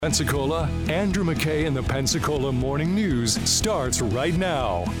Pensacola, Andrew McKay and the Pensacola Morning News starts right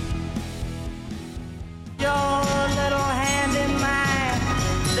now. Your little hand in mine,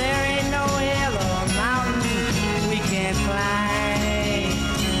 there ain't no hill or mountain we can't climb.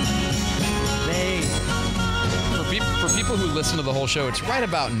 For people who listen to the whole show, it's right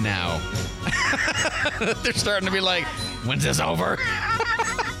about now. They're starting to be like, when's this over?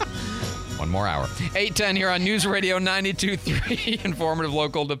 One more hour. 8:10 here on News Radio 92.3, informative,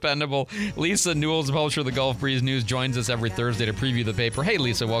 local, dependable. Lisa Newell's publisher of the Gulf Breeze News joins us every Thursday to preview the paper. Hey,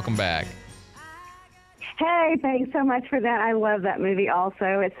 Lisa, welcome back. Hey, thanks so much for that. I love that movie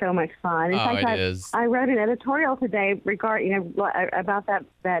also. It's so much fun. In fact, I wrote an editorial today about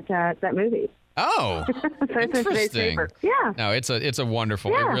that movie. Oh, interesting. Yeah. No, it's a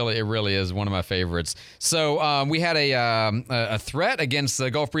wonderful. Yeah. It really is one of my favorites. So we had a threat against the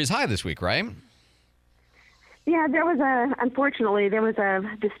Gulf Breeze High this week, right? Yeah, unfortunately there was a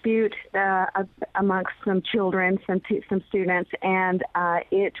dispute amongst some children, some students, and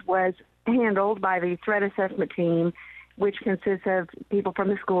it was handled by the threat assessment team, which consists of people from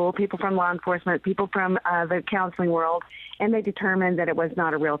the school, people from law enforcement, people from the counseling world, and they determined that it was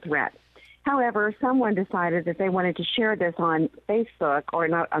not a real threat. However, someone decided that they wanted to share this on Facebook, or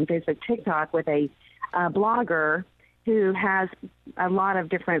not on Facebook, TikTok, with a blogger who has a lot of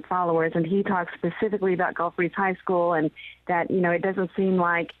different followers, and he talks specifically about Gulf Breeze High School, and that, it doesn't seem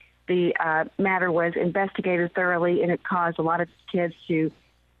like the matter was investigated thoroughly, and it caused a lot of kids to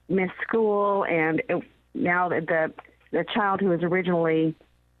miss school, and now that the child who was originally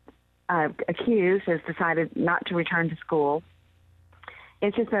accused has decided not to return to school.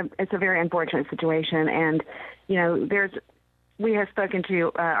 It's a very unfortunate situation, and we have spoken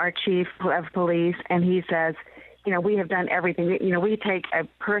to our chief of police, and he says, we have done everything. We take a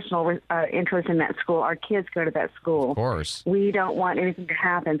personal interest in that school. Our kids go to that school. Of course. We don't want anything to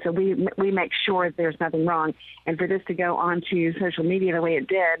happen, so we make sure there's nothing wrong. And for this to go onto social media the way it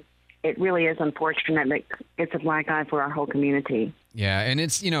did, it really is unfortunate. It's a black eye for our whole community. Yeah, and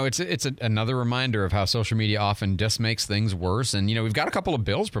it's another reminder of how social media often just makes things worse. And we've got a couple of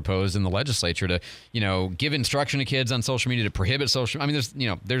bills proposed in the legislature to give instruction to kids on social media, to prohibit social. I mean,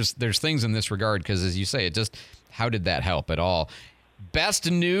 there's things in this regard, because as you say, how did that help at all? Best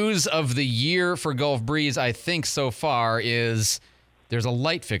news of the year for Gulf Breeze, I think so far, is there's a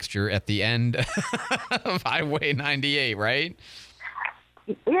light fixture at the end of Highway 98, right?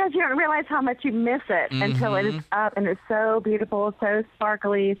 Yes, you don't realize how much you miss it until it is up, and it's so beautiful, so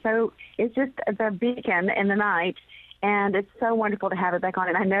sparkly. So it's just the beacon in the night, and it's so wonderful to have it back on.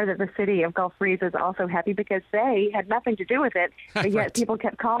 And I know that the city of Gulf Breeze is also happy, because they had nothing to do with it, but yet people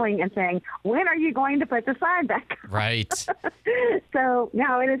kept calling and saying, when are you going to put the sign back on? Right. So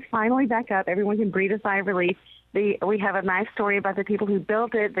now it is finally back up. Everyone can breathe a sigh of relief. We have a nice story about the people who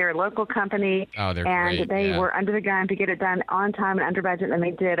built it. They're a local company. Oh, they're and great. They were under the gun to get it done on time and under budget, and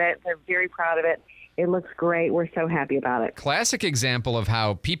they did it. They're very proud of it. It looks great. We're so happy about it. Classic example of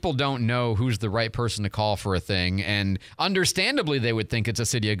how people don't know who's the right person to call for a thing, and understandably they would think it's a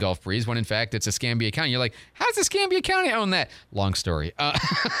city of Gulf Breeze when in fact it's Escambia County. You're like, how's Escambia County own that? Long story.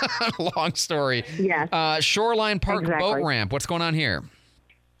 Long story. Yes. Shoreline Park Exactly. Boat Ramp. What's going on here?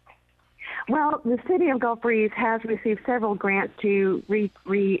 Well, the city of Gulf Breeze has received several grants to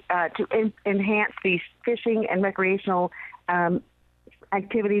enhance the fishing and recreational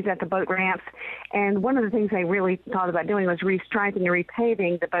activities at the boat ramps. And one of the things they really thought about doing was restriping and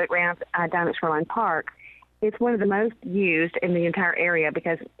repaving the boat ramp down at Shoreline Park. It's one of the most used in the entire area,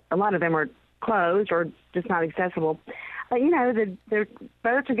 because a lot of them are closed or just not accessible. But, the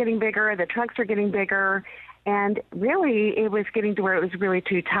boats are getting bigger, the trucks are getting bigger, and really, it was getting to where it was really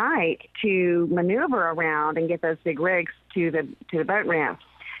too tight to maneuver around and get those big rigs to the boat ramp.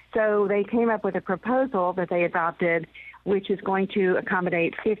 So they came up with a proposal that they adopted, which is going to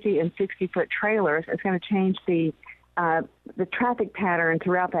accommodate 50 and 60-foot trailers. It's going to change the traffic pattern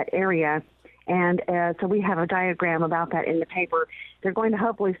throughout that area. And so we have a diagram about that in the paper. They're going to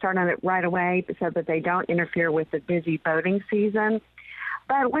hopefully start on it right away so that they don't interfere with the busy boating season.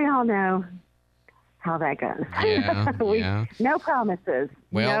 But we all know how that goes. Yeah. No promises.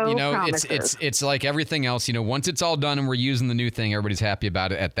 Well, promises. it's like everything else. Once it's all done and we're using the new thing, everybody's happy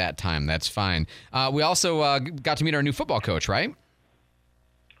about it at that time. That's fine. We also got to meet our new football coach, right?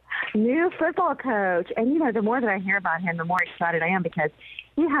 New football coach. And, the more that I hear about him, the more excited I am, because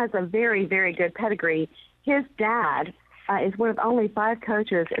he has a very, very good pedigree. His dad is one of only 5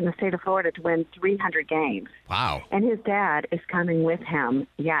 coaches in the state of Florida to win 300 games. Wow. And his dad is coming with him.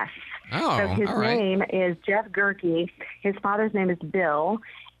 Yes. Oh, so his all right. name is Jeff Gerke. His father's name is Bill,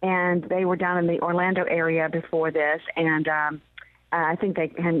 and they were down in the Orlando area before this. And I think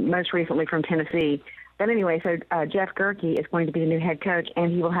they and most recently from Tennessee. But anyway, so Jeff Gerke is going to be the new head coach,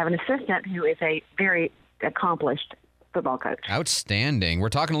 and he will have an assistant who is a very accomplished football coach. Outstanding. We're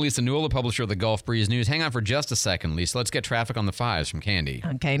talking to Lisa Newell, the publisher of the Gulf Breeze News. Hang on for just a second, Lisa. Let's get traffic on the 5s from Candy.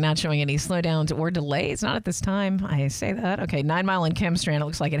 Okay, not showing any slowdowns or delays. Not at this time. I say that. Okay, 9 Mile and Chemstrand. It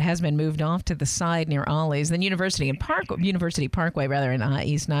looks like it has been moved off to the side near Ollie's. Then University Parkway, in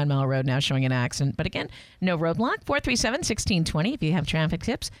East 9 Mile Road now showing an accident. But again, no roadblock. 437-1620 if you have traffic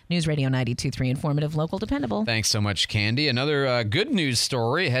tips. News Radio 92.3, informative, local, dependable. Thanks so much, Candy. Another good news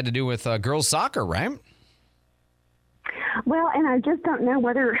story had to do with girls soccer, right? Well, and I just don't know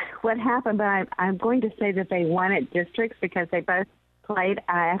what happened, but I'm going to say that they won at districts because they both played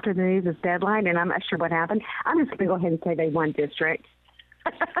after the news deadline, and I'm not sure what happened. I'm just going to go ahead and say they won district.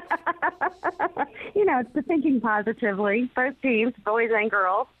 It's the thinking positively. Both teams, boys and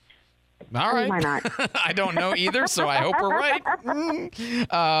girls. All right. Why not? I don't know either, so I hope we're right.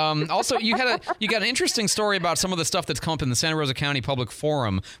 Also, you got an interesting story about some of the stuff that's come up in the Santa Rosa County Public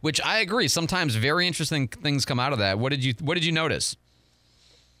Forum, which I agree. Sometimes very interesting things come out of that. What did you notice?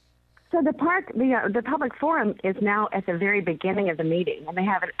 So the public forum is now at the very beginning of the meeting, and they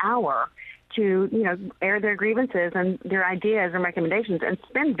have an hour to air their grievances and their ideas and recommendations, and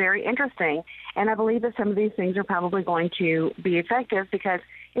it's been very interesting. And I believe that some of these things are probably going to be effective because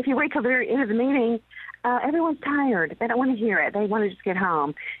if you wait till the very end of the meeting, everyone's tired. They don't want to hear it. They want to just get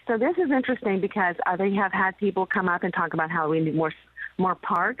home. So this is interesting because they have had people come up and talk about how we need more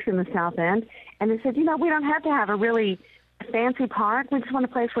parks in the South End. And they said, we don't have to have a really fancy park. We just want a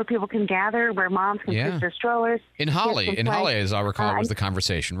place where people can gather, where moms can push their strollers. In Holly, as I recall, was the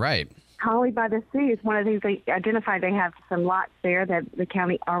conversation, right? Holly by the Sea is one of the things they identified. They have some lots there that the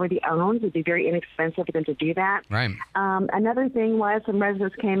county already owns. It would be very inexpensive for them to do that. Right. Another thing was some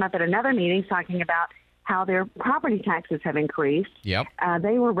residents came up at another meeting talking about how their property taxes have increased. Yep.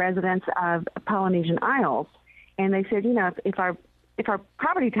 They were residents of Polynesian Isles, and they said, if our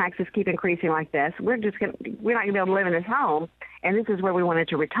property taxes keep increasing like this, we're not going to be able to live in this home, and this is where we wanted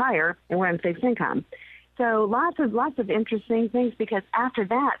to retire, and we're on fixed income. So lots of interesting things, because after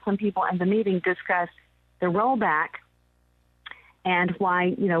that, some people in the meeting discussed the rollback and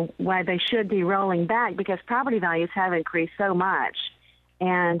why they should be rolling back, because property values have increased so much,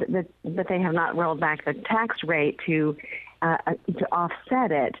 and that they have not rolled back the tax rate to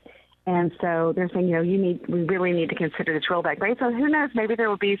offset it. And so they're saying, we really need to consider this rollback rate. So who knows? Maybe there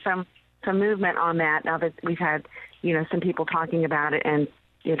will be some movement on that now that we've had some people talking about it and.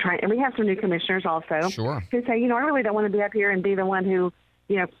 And we have some new commissioners also who say, I really don't want to be up here and be the one who,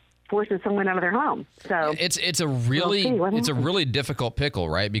 forces someone out of their home. So it's a really difficult pickle,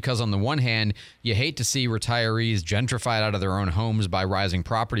 right? Because on the one hand, you hate to see retirees gentrified out of their own homes by rising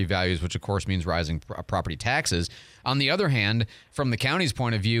property values, which of course means rising property taxes. On the other hand, from the county's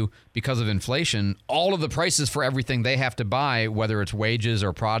point of view, because of inflation, all of the prices for everything they have to buy, whether it's wages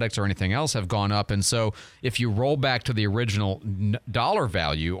or products or anything else, have gone up. And so if you roll back to the original dollar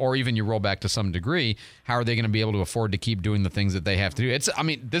value, or even you roll back to some degree, how are they going to be able to afford to keep doing the things that they have to do?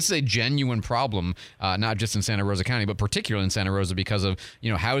 This is a genuine problem, not just in Santa Rosa County, but particularly in Santa Rosa because of,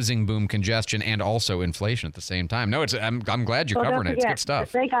 housing boom, congestion, and also inflation at the same time. No, I'm glad you're covering it. It's good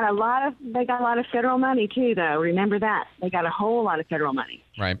stuff. They got a lot of federal money too, though. Remember that. They got a whole lot of federal money.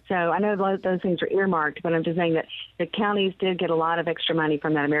 Right. So I know those things are earmarked, but I'm just saying that the counties did get a lot of extra money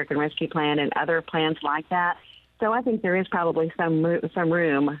from that American Rescue Plan and other plans like that. So I think there is probably some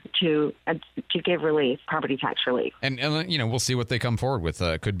room to give relief, property tax relief. And we'll see what they come forward with.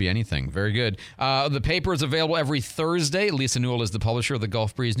 Could be anything. Very good. The paper is available every Thursday. Lisa Newell is the publisher of the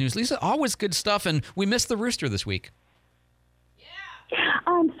Gulf Breeze News. Lisa, always good stuff, and we missed the rooster this week.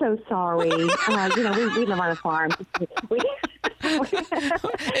 I'm so sorry. We live on a farm.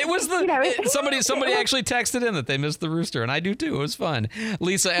 It was somebody actually texted in that they missed the rooster, and I do too. It was fun.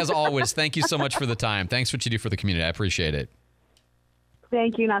 Lisa, as always, thank you so much for the time. Thanks for what you do for the community. I appreciate it.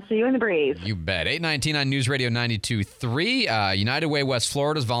 Thank you, and I'll see you in the breeze. You bet. 8:19 on News Radio 92.3. United Way West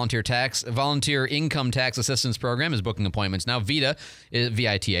Florida's volunteer income tax assistance program is booking appointments now. VITA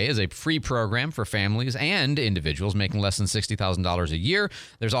is a free program for families and individuals making less than $60,000 a year.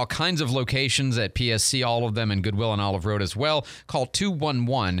 There's all kinds of locations at PSC, all of them in Goodwill and Olive Road as well. Call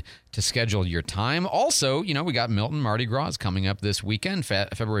 211 to schedule your time. Also, we got Milton Mardi Gras coming up this weekend,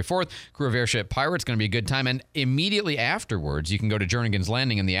 February 4th. Crew of Airship Pirates, going to be a good time. And immediately afterwards, you can go to Jernigan's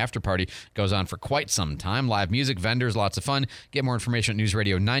Landing, and the after party goes on for quite some time. Live music, vendors, lots of fun. Get more information at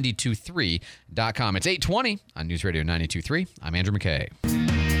newsradio923.com. It's 8:20 on News Radio 92.3. I'm Andrew McKay.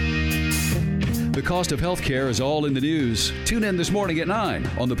 The cost of health care is all in the news. Tune in this morning at 9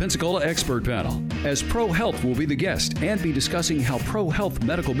 on the Pensacola Expert Panel, as Pro Health will be the guest and be discussing how Pro Health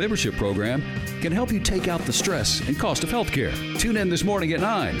Medical Membership Program can help you take out the stress and cost of health care. Tune in this morning at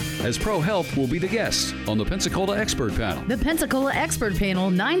 9 as Pro Health will be the guest on the Pensacola Expert Panel. The Pensacola Expert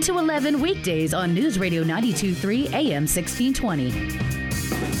Panel, 9 to 11 weekdays on News Radio 92.3 AM 1620.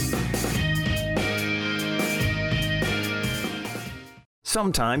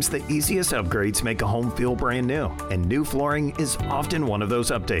 Sometimes the easiest upgrades make a home feel brand new, and new flooring is often one of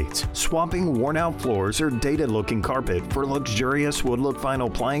those updates. Swapping worn-out floors or dated-looking carpet for luxurious wood-look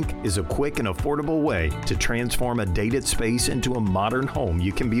vinyl plank is a quick and affordable way to transform a dated space into a modern home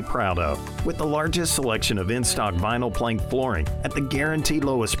you can be proud of. With the largest selection of in-stock vinyl plank flooring at the guaranteed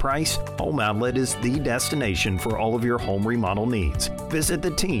lowest price, Home Outlet is the destination for all of your home remodel needs. Visit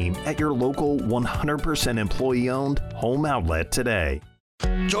the team at your local 100% employee-owned Home Outlet today.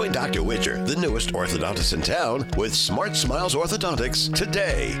 Join Dr. Witcher, the newest orthodontist in town, with Smart Smiles Orthodontics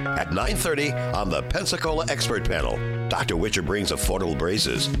today at 9:30 on the Pensacola Expert Panel. Dr. Witcher brings affordable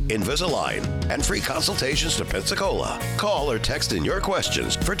braces, Invisalign, and free consultations to Pensacola. Call or text in your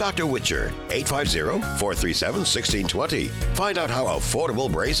questions for Dr. Witcher, 850-437-1620. Find out how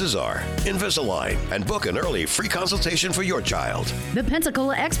affordable braces are, Invisalign, and book an early free consultation for your child. The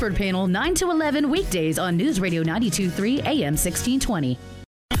Pensacola Expert Panel, 9 to 11 weekdays on News Radio 92.3 AM 1620.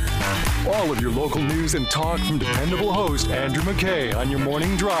 All of your local news and talk from dependable host Andrew McKay on your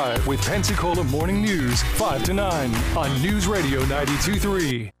morning drive with Pensacola Morning News, 5 to 9 on News Radio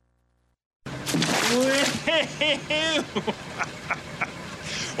 92.3.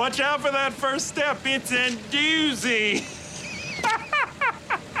 Watch out for that first step. It's a doozy.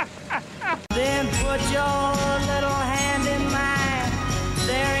 Then put your little hand in mine.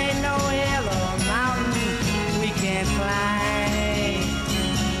 There ain't no hill or mountain we can't climb.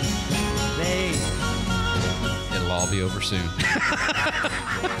 It'll all be over soon.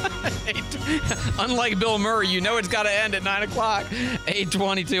 Unlike Bill Murray, you know it's got to end at 9 o'clock.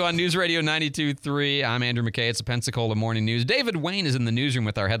 8:22 on News Radio 92.3. I'm Andrew McKay. It's the Pensacola Morning News. David Wayne is in the newsroom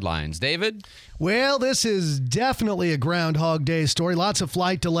with our headlines. David? Well, this is definitely a Groundhog Day story. Lots of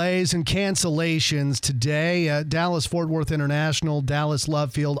flight delays and cancellations today. Dallas-Fort Worth International,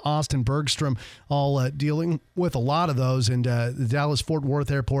 Dallas-Love Field, Austin Bergstrom, all dealing with a lot of those. And the Dallas-Fort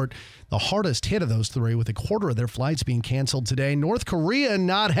Worth Airport, the hardest hit of those three, with a quarter of their flights being canceled today. North Korea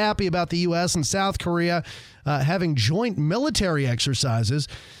not happy about the U.S. and South Korea having joint military exercises.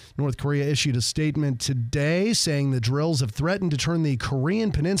 North Korea issued a statement today saying the drills have threatened to turn the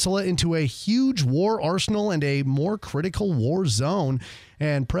Korean peninsula into a huge war arsenal and a more critical war zone.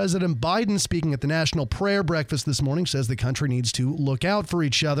 And President Biden, speaking at the National Prayer Breakfast this morning, says the country needs to look out for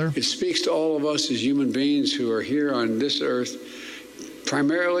each other. It speaks to all of us as human beings who are here on this earth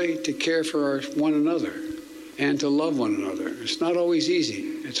primarily to care for one another and to love one another. It's not always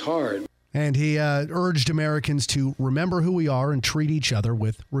easy. It's hard. And he urged Americans to remember who we are and treat each other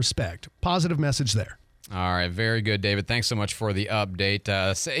with respect. Positive message there. All right, very good, David. Thanks so much for the update.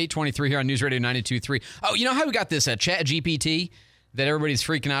 8:23 here on News Radio 92.3. Oh, you know how we got this Chat GPT that everybody's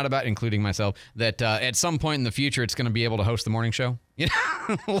freaking out about, including myself, that at some point in the future it's going to be able to host the morning show? You know,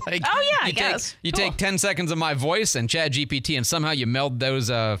 like, oh yeah, I guess. You take 10 seconds of my voice and Chat GPT, and somehow you meld those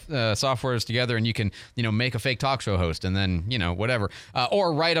softwares together, and you can, make a fake talk show host, and then, whatever,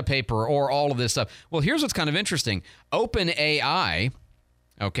 or write a paper, or all of this stuff. Well, here's what's kind of interesting. OpenAI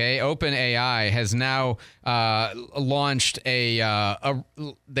has now launched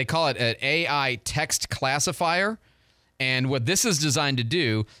they call it an AI text classifier. And what this is designed to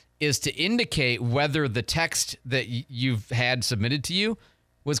do is to indicate whether the text that you've had submitted to you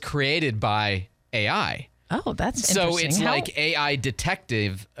was created by AI. Oh, that's interesting. So it's like AI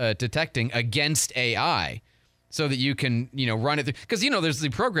detecting against AI, so that you can, run it through. Because, there's the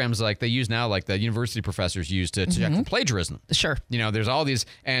programs like they use now, like the university professors use to check for plagiarism. Sure. There's all these,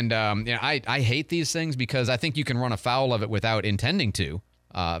 and I hate these things because I think you can run afoul of it without intending to.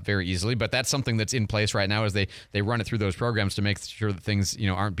 Very easily, but that's something that's in place right now, as they run it through those programs to make sure that things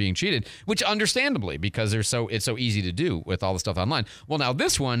aren't being cheated, which understandably, because it's so easy to do with all the stuff online. Well, now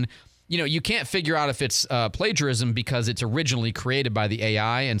this one, you can't figure out if it's plagiarism because it's originally created by the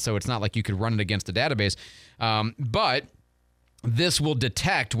AI, and so it's not like you could run it against a database, but this will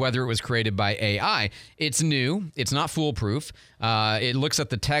detect whether it was created by AI. It's new. It's not foolproof. It looks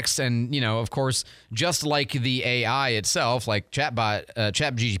at the text, and, of course, just like the AI itself, like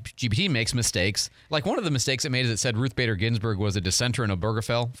ChatGPT makes mistakes. Like one of the mistakes it made is it said Ruth Bader Ginsburg was a dissenter in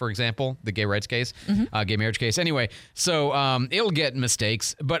Obergefell, for example, the gay rights case, gay marriage case. Anyway, so it'll get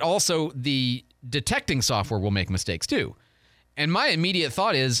mistakes, but also the detecting software will make mistakes too. And my immediate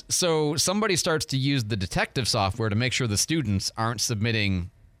thought is, so somebody starts to use the detective software to make sure the students aren't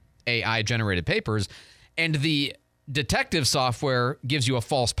submitting AI-generated papers, and the detective software gives you a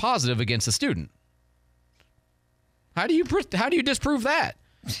false positive against the student. How do you disprove that?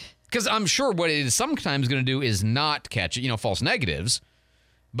 Because I'm sure what it is sometimes going to do is not catch, false negatives,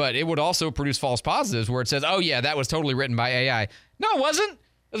 but it would also produce false positives where it says, oh, yeah, that was totally written by AI. No, it wasn't.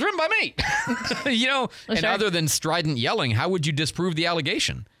 It was written by me. And other than strident yelling, how would you disprove the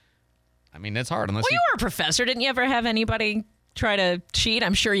allegation? I mean, that's hard. Unless you were a professor. Didn't you ever have anybody try to cheat?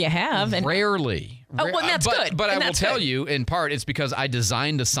 I'm sure you have. And Rarely. Oh, well, that's good. But I will tell you, in part, it's because I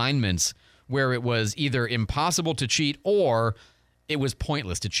designed assignments where it was either impossible to cheat or it was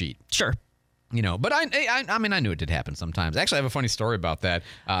pointless to cheat. Sure. But I mean, I knew it did happen sometimes. Actually, I have a funny story about that.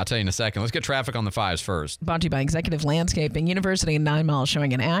 I'll tell you in a second. Let's get traffic on the 5s first. Brought to you by Executive Landscaping. University in 9 Mile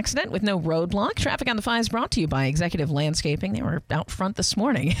showing an accident with no roadblock. Traffic on the 5s brought to you by Executive Landscaping. They were out front this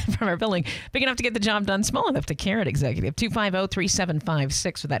morning from our building. Big enough to get the job done, small enough to care at Executive.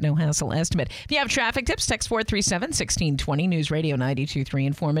 250-3756 with that no-hassle estimate. If you have traffic tips, text 437-1620. News Radio 92.3.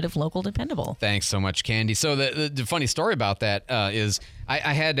 Informative, local, dependable. Thanks so much, Candy. So the funny story about that is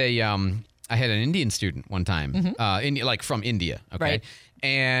I had an Indian student one time, from India, okay? Right.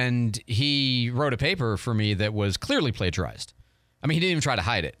 And he wrote a paper for me that was clearly plagiarized. I mean, he didn't even try to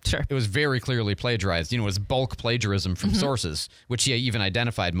hide it. Sure. It was very clearly plagiarized. It was bulk plagiarism from sources, which he even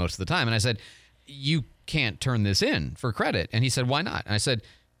identified most of the time. And I said, you can't turn this in for credit. And he said, why not? And I said,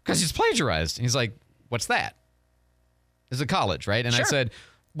 because it's plagiarized. And he's like, what's that? It's a college, right? And Sure. I said,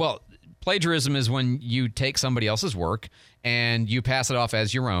 well, plagiarism is when you take somebody else's work and you pass it off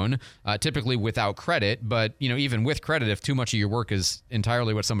as your own, typically without credit. But, even with credit, if too much of your work is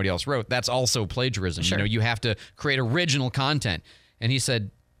entirely what somebody else wrote, that's also plagiarism. Sure. You have to create original content. And he said,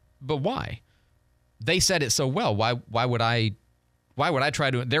 but why? They said it so well. Why would I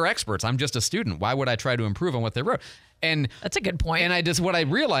try to? They're experts. I'm just a student. Why would I try to improve on what they wrote? And that's a good point. And what I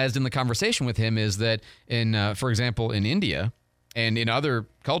realized in the conversation with him is that for example, in India, and in other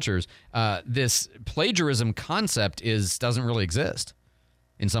cultures, this plagiarism concept doesn't really exist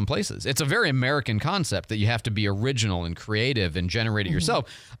in some places. It's a very American concept that you have to be original and creative and generate it yourself.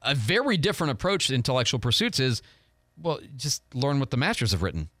 A very different approach to intellectual pursuits is, just learn what the masters have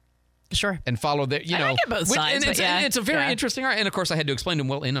written. Sure. And follow their, I get both sides, and it's a very interesting art. And of course, I had to explain to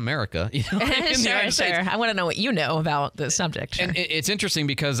him, in America, in the United States. I want to know what you know about the subject. Sure. And it's interesting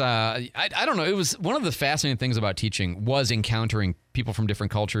because I don't know. It was one of the fascinating things about teaching was encountering people from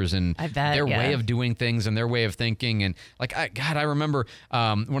different cultures and their way of doing things and their way of thinking. And I remember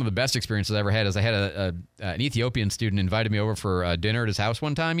one of the best experiences I ever had is I had an Ethiopian student invited me over for dinner at his house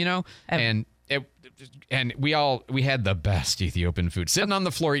one time, and we had the best Ethiopian food, sitting on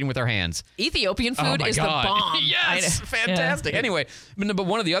the floor eating with our hands. Ethiopian food is the bomb. Yes, fantastic. Yeah. Anyway, but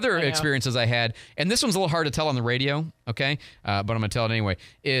one of the other experiences I had, and this one's a little hard to tell on the radio, okay, but I'm going to tell it anyway,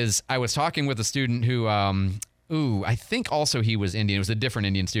 is I was talking with a student who, I think also he was Indian. It was a different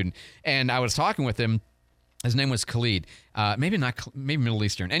Indian student. And I was talking with him. His name was Khalid. Maybe Middle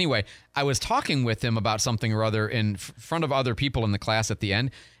Eastern. Anyway, I was talking with him about something or other in front of other people in the class at the end.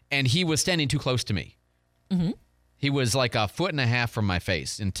 And he was standing too close to me. Mm-hmm. He was like 1.5 feet from my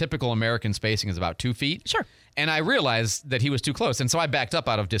face. And typical American spacing is about 2 feet. Sure. And I realized that he was too close. And so I backed up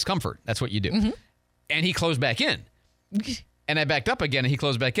out of discomfort. That's what you do. Mm-hmm. And he closed back in. And I backed up again and he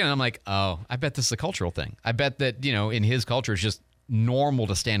closed back in. And I'm like, oh, I bet this is a cultural thing. I bet that, in his culture, it's just normal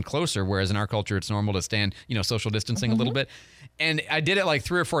to stand closer. Whereas in our culture, it's normal to stand, social distancing a little bit. And I did it like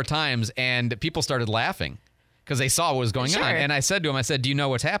 3 or 4 times and people started laughing. Because they saw what was going on. And I said to him, do you know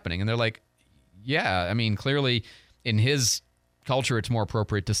what's happening? And they're like, yeah. I mean, clearly in his culture, it's more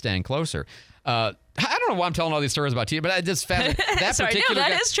appropriate to stand closer. I don't know why I'm telling all these stories about you, but I just found that particular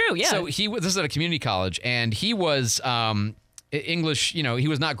that guy, is true, yeah. So this is at a community college, and he was English, he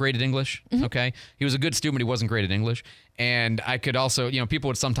was not great at English, okay? He was a good student, but he wasn't great at English. And I could also, people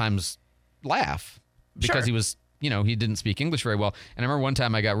would sometimes laugh because he was... he didn't speak English very well. And I remember one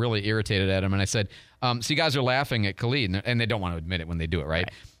time I got really irritated at him and I said, so you guys are laughing at Khalid, and they don't want to admit it when they do it, right?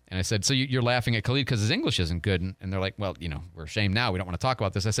 And I said, so you're laughing at Khalid because his English isn't good. And they're like, well, we're ashamed now. We don't want to talk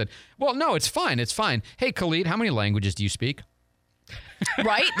about this. I said, well, no, it's fine. It's fine. Hey, Khalid, how many languages do you speak?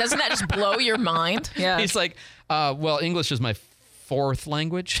 Right? Doesn't that just blow your mind? Yeah. He's like, well, English is my 4th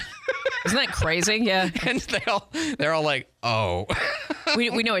language. Isn't that crazy? Yeah. And they're all like, oh. We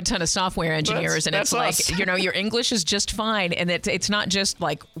know a ton of software engineers, and it's like, us. your English is just fine, and it's not just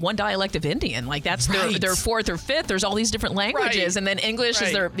like one dialect of Indian. Like that's their fourth or fifth. There's all these different languages, and then English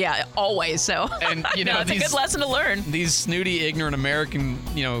is their always. So and it's a good lesson to learn. These snooty, ignorant American,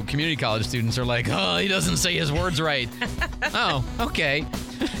 community college students are like, oh, he doesn't say his words right. Oh, okay.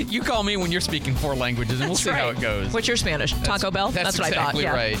 You call me when you're speaking 4 languages, and we'll see how it goes. What's your Spanish? Taco Bell? That's what exactly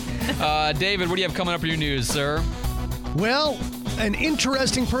I thought. Yeah. Right. David, what do you have coming up in your news, sir? Well, an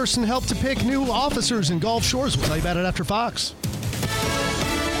interesting person helped to pick new officers in Gulf Shores. We'll tell you about it after Fox.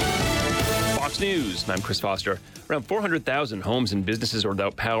 Fox News. I'm Chris Foster. Around 400,000 homes and businesses are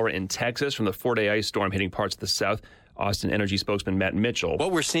without power in Texas from the 4-day ice storm hitting parts of the South. Austin Energy spokesman Matt Mitchell.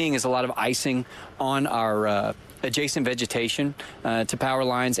 What we're seeing is a lot of icing on our adjacent vegetation to power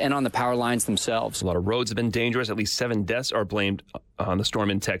lines and on the power lines themselves. A lot of roads have been dangerous. At least 7 deaths are blamed on the storm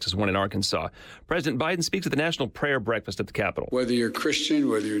in Texas, 1 in Arkansas. President Biden speaks at the National Prayer Breakfast at the Capitol. Whether you're Christian,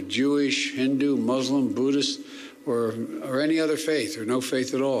 whether you're Jewish, Hindu, Muslim, Buddhist, or any other faith or no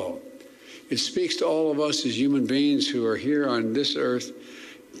faith at all, it speaks to all of us as human beings who are here on this earth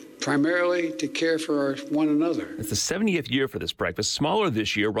primarily to care for one another. It's the 70th year for this breakfast, smaller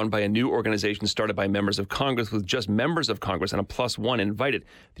this year, run by a new organization started by members of Congress with just members of Congress and a +1 invited.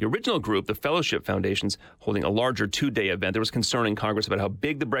 The original group, the Fellowship Foundation's holding a larger 2-day event. There was concern in Congress about how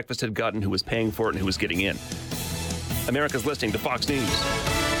big the breakfast had gotten, who was paying for it, and who was getting in. America's listening to Fox News.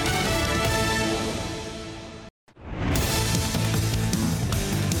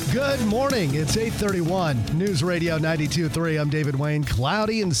 Good morning. It's 8:31. News Radio 92.3. I'm David Wayne.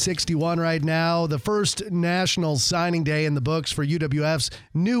 Cloudy and 61 right now. The first national signing day in the books for UWF's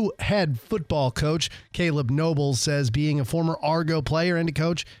new head football coach. Caleb Noble says being a former Argo player and a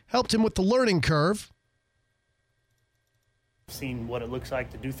coach helped him with the learning curve. Seen what it looks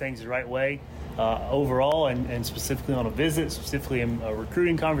like to do things the right way overall and specifically on a visit, specifically in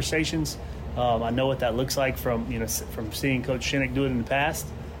recruiting conversations. I know what that looks like from seeing Coach Shinnick do it in the past.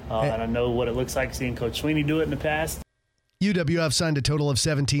 And I know what it looks like seeing Coach Sweeney do it in the past. UWF signed a total of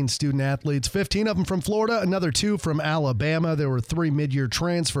 17 student athletes, 15 of them from Florida, another 2 from Alabama. There were 3 mid-year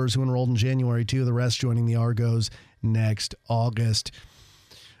transfers who enrolled in January, 2, the rest joining the Argos next August.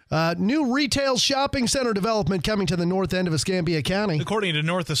 New retail shopping center development coming to the north end of Escambia County. According to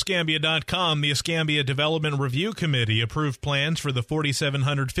NorthEscambia.com, the Escambia Development Review Committee approved plans for the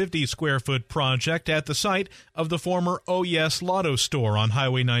 4,750 square foot project at the site of the former Oh Yes Lotto store on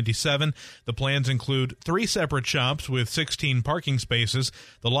Highway 97. The plans include 3 separate shops with 16 parking spaces.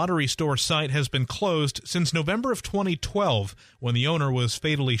 The lottery store site has been closed since November of 2012 when the owner was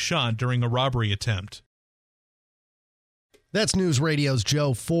fatally shot during a robbery attempt. That's News Radio's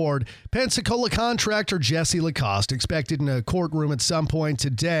Joe Ford. Pensacola contractor Jesse Lacoste expected in a courtroom at some point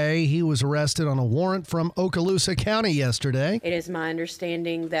today. He was arrested on a warrant from Okaloosa County yesterday. It is my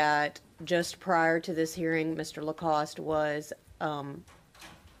understanding that just prior to this hearing, Mr. Lacoste was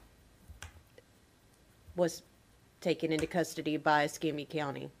taken into custody by Escambia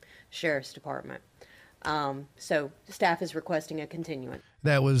County Sheriff's Department. So staff is requesting a continuance.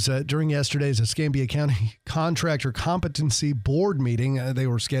 That was during yesterday's Escambia County Contractor Competency Board meeting. They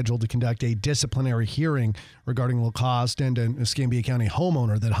were scheduled to conduct a disciplinary hearing regarding Lacoste and an Escambia County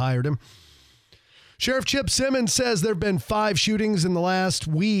homeowner that hired him. Sheriff Chip Simmons says there have been 5 shootings in the last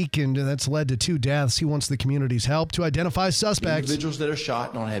week, and that's led to 2 deaths. He wants the community's help to identify suspects. Individuals that are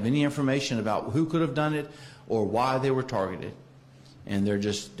shot don't have any information about who could have done it or why they were targeted, and they're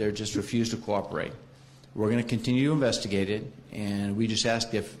just refused to cooperate. We're going to continue to investigate it, and we just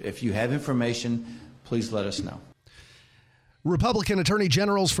ask if you have information, please let us know. Republican attorney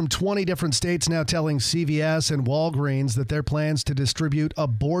generals from 20 different states now telling CVS and Walgreens that their plans to distribute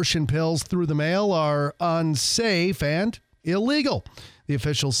abortion pills through the mail are unsafe and illegal. The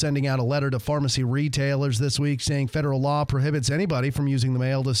officials sending out a letter to pharmacy retailers this week saying federal law prohibits anybody from using the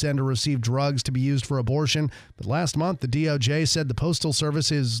mail to send or receive drugs to be used for abortion. But last month, the DOJ said the Postal Service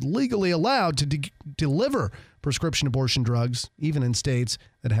is legally allowed to deliver prescription abortion drugs, even in states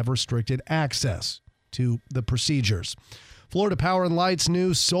that have restricted access to the procedures. Florida Power & Light's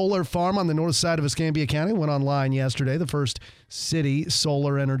new solar farm on the north side of Escambia County went online yesterday. The first city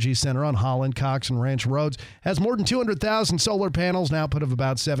solar energy center on Holland, Cox, and Ranch Roads has more than 200,000 solar panels, an output of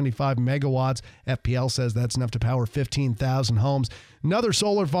about 75 megawatts. FPL says that's enough to power 15,000 homes. Another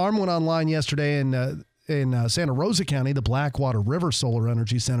solar farm went online yesterday in Santa Rosa County, the Blackwater River Solar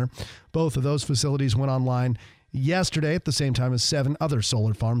Energy Center. Both of those facilities went online yesterday at the same time as 7 other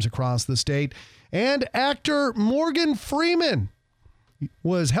solar farms across the state. And actor Morgan Freeman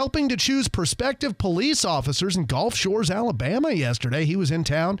was helping to choose prospective police officers in Gulf Shores, Alabama yesterday. He was in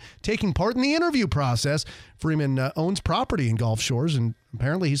town taking part in the interview process. Freeman owns property in Gulf Shores, and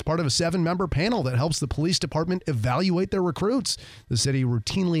apparently he's part of a 7-member panel that helps the police department evaluate their recruits. The city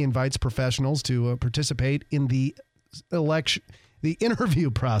routinely invites professionals to participate in the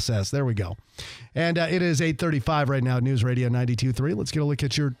interview process. There we go. And it is 8:35 right now, News Radio 92.3. Let's get a look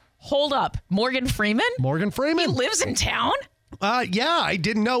at your... Hold up. Morgan Freeman? Morgan Freeman. He lives in town? Yeah, I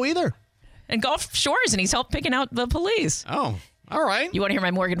didn't know either. And Gulf Shores, and he's helped picking out the police. Oh, all right. You want to hear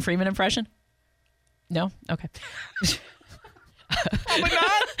my Morgan Freeman impression? No? Okay. Oh, my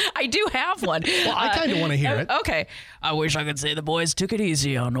God. I do have one. Well, I kind of want to hear it. Okay. I wish I could say the boys took it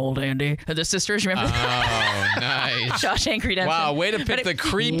easy on old Andy. The sisters, remember? Oh, nice. Shawshank Redemption. Wow, way to pick the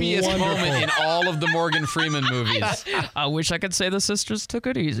creepiest moment in all of the Morgan Freeman movies. I wish I could say the sisters took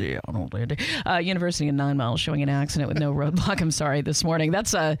it easy on old Andy. University in 9 Mile showing an accident with no roadblock. I'm sorry, this morning.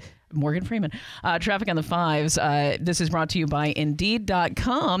 That's Morgan Freeman. Traffic on the 5s. This is brought to you by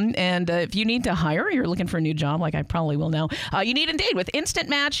Indeed.com. And if you need to hire, you're looking for a new job, like I probably will now, you need Indeed. With Instant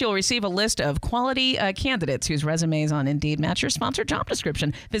Match, you'll receive a list of quality candidates whose resumes on Indeed match your sponsored job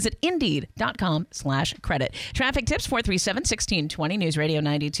description. Visit Indeed.com/credit. Traffic tips 437-1620. News Radio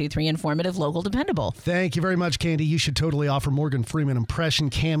 92.3. Informative, local, dependable. Thank you very much, Candy. You should totally offer Morgan Freeman impression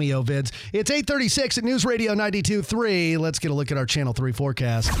cameo vids. It's 8:36 at News Radio 92.3. Let's get a look at our Channel 3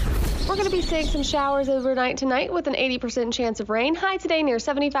 forecast. We're going to be seeing some showers overnight tonight with an 80% chance of rain. High today near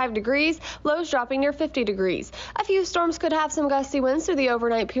 75 degrees, lows dropping near 50 degrees. A few storms could have some gusty winds through the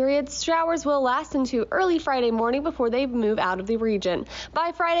overnight periods. Showers will last into early Friday morning before they move out of the region.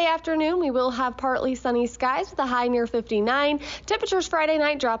 By Friday afternoon, we will have partly sunny skies with a high near 59. Temperatures Friday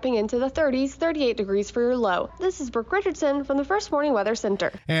night dropping into the 30s, 38 degrees for your low. This is Brooke Richardson from the First Morning Weather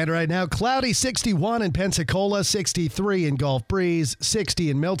Center. And right now, cloudy 61 in Pensacola, 63 in Gulf Breeze, 60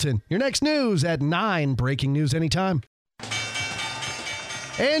 in Milton. Your next news at 9. Breaking news anytime.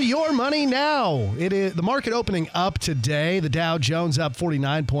 And your money now. It is the market opening up today. The Dow Jones up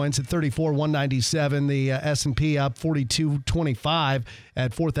 49 points at 34,197. The S&P up 42.25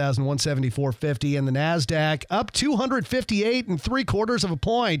 at 4,174.50. And the NASDAQ up 258 3/4 of a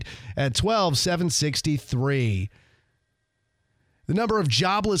point at 12,763. The number of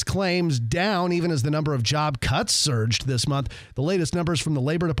jobless claims down even as the number of job cuts surged this month. The latest numbers from the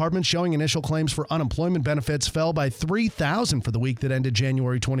Labor Department showing initial claims for unemployment benefits fell by 3,000 for the week that ended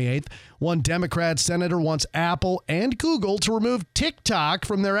January 28th. One Democrat senator wants Apple and Google to remove TikTok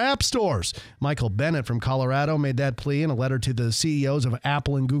from their app stores. Michael Bennett from Colorado made that plea in a letter to the CEOs of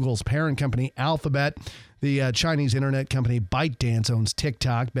Apple and Google's parent company, Alphabet. The Chinese internet company ByteDance owns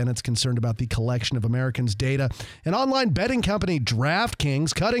TikTok. Bennett's concerned about the collection of Americans' data. An online betting company,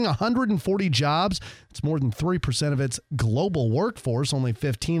 DraftKings, cutting 140 jobs. It's more than 3% of its global workforce. Only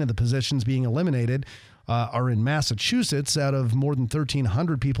 15 of the positions being eliminated are in Massachusetts out of more than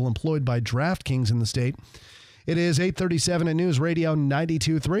 1,300 people employed by DraftKings in the state. It is 8:37 at News Radio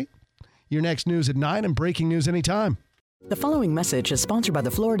 92.3. Your next news at 9 and breaking news anytime. The following message is sponsored by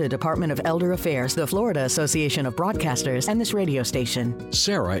the Florida Department of Elder Affairs, the Florida Association of Broadcasters, and this radio station.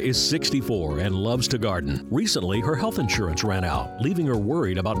 Sarah is 64 and loves to garden. Recently, her health insurance ran out, leaving her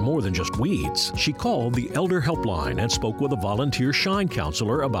worried about more than just weeds. She called the Elder Helpline and spoke with a volunteer Shine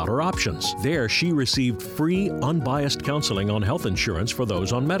counselor about her options. There, she received free, unbiased counseling on health insurance for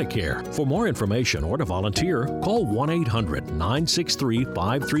those on Medicare. For more information or to volunteer, call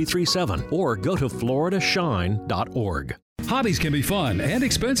 1-800-963-5337 or go to floridashine.org. Hobbies can be fun and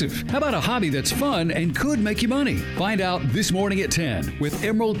expensive. How about a hobby that's fun and could make you money? Find out this morning at 10 with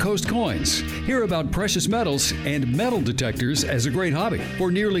Emerald Coast Coins. Hear about precious metals and metal detectors as a great hobby.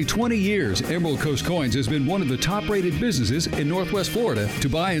 For nearly 20 years, Emerald Coast Coins has been one of the top-rated businesses in Northwest Florida to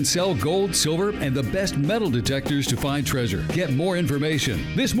buy and sell gold, silver, and the best metal detectors to find treasure. Get more information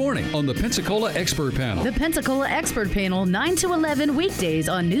this morning on the Pensacola Expert Panel. The Pensacola Expert Panel, 9 to 11 weekdays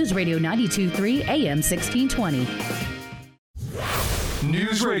on News Radio 92.3 AM 1620.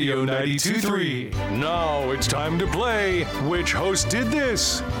 News Radio 92.3. Now it's time to play Which Host Did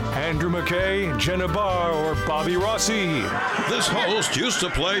This? Andrew McKay, Jenna Barr, or Bobby Rossi? This host used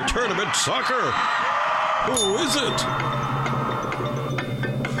to play tournament soccer. Who is it?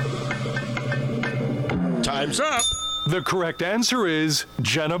 Time's up. The correct answer is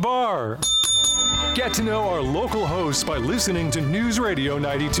Jenna Barr. Get to know our local hosts by listening to News Radio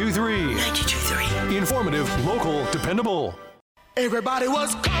 92.3. 92.3. Informative, local, dependable. Everybody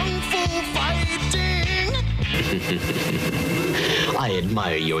was kung fu fighting. I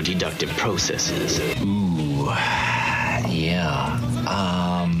admire your deductive processes. Ooh, yeah.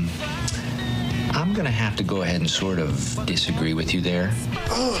 I'm I'm going to have to go ahead and sort of disagree with you there.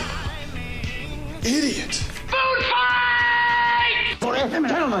 Idiot! Food fight!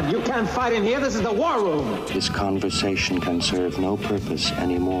 Gentlemen, you can't fight in here. This is the war room. This conversation can serve no purpose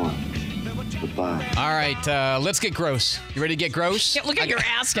anymore. Goodbye. All right, let's get gross. You ready to get gross? Yeah, look at your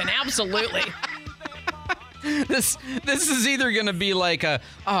asking. Absolutely. This is either going to be like a,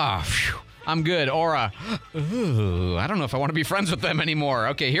 I'm good, or a, ooh, I don't know if I want to be friends with them anymore.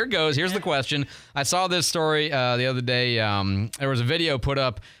 Okay, here goes. Here's the question. I saw this story the other day. There was a video put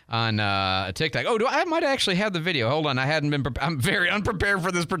up on TikTok. Oh, I might actually have the video. Hold on. I'm very unprepared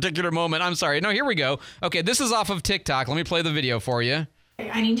for this particular moment. I'm sorry. No, here we go. Okay, this is off of TikTok. Let me play the video for you.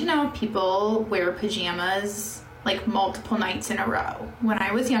 I need to know if people wear pajamas like multiple nights in a row. When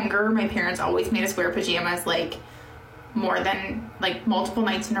I was younger, my parents always made us wear pajamas like more than like multiple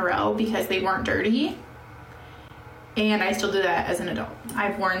nights in a row because they weren't dirty. And I still do that as an adult.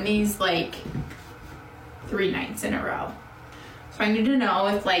 I've worn these like 3 nights in a row. So I need to know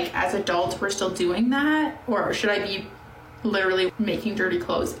if like as adults we're still doing that, or should I be literally making dirty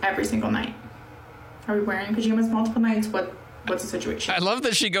clothes every single night? Are we wearing pajamas multiple nights? What's the situation? I love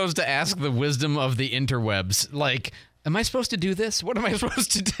that she goes to ask the wisdom of the interwebs. Like, am I supposed to do this? What am I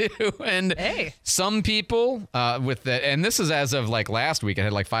supposed to do? And some people with that, and this is as of like last week, it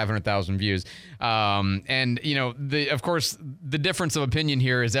had like 500,000 views. And, you know, of course, the difference of opinion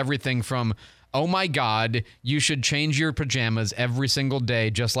here is everything from, oh my God, you should change your pajamas every single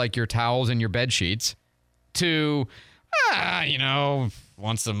day, just like your towels and your bed sheets, to, you know,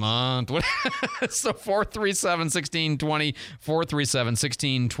 once a month. So 437-1620,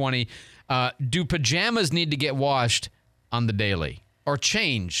 437-1620. Do pajamas need to get washed on the daily or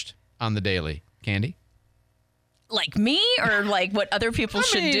changed on the daily? Candy? Like me, or like what other people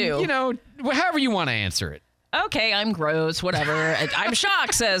should do? You know, however you want to answer it. Okay, I'm gross, whatever. I'm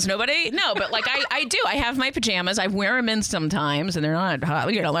shocked, says nobody. No, but like I do. I have my pajamas. I wear them in sometimes, and they're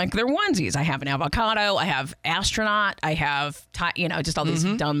not, you know, like they're onesies. I have an avocado. I have astronaut. I have, you know, just all these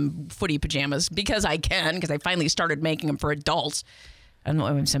dumb footy pajamas because I can, because I finally started making them for adults. I don't know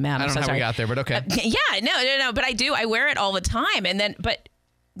why I'm so mad. I don't know how we got there, but okay. No, but I do. I wear it all the time. And then, but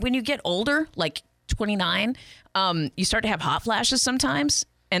when you get older, like 29, you start to have hot flashes sometimes.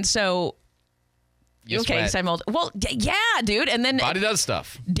 And so, okay, so I'm old. Well, yeah, dude. And then body does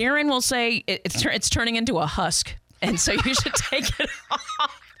stuff. Darren will say it's turning into a husk. And so you should take it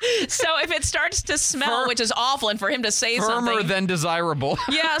off. So if it starts to smell, which is awful, and for him to say something. Firmer than desirable.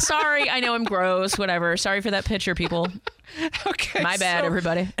 Yeah, sorry. I know I'm gross, whatever. Sorry for that picture, people. Okay. My bad,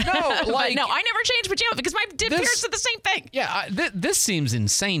 everybody. No, like. No, I never changed pajamas because my parents did the same thing. Yeah, this seems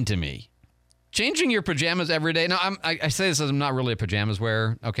insane to me. Changing your pajamas every day. Now, I say this as I'm not really a pajamas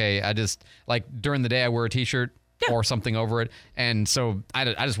wearer. Okay, I just, like, during the day I wear a T-shirt or something over it. And so I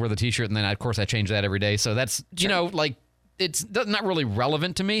just wear the T-shirt, and then, of course, I change that every day. So that's, you know, like, it's not really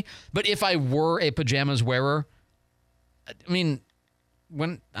relevant to me. But if I were a pajamas wearer, I mean,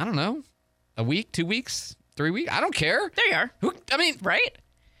 I don't know, a week, 2 weeks, 3 weeks, I don't care. There you are. Right?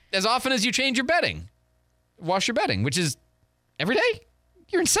 As often as you change your bedding. Wash your bedding, which is every day?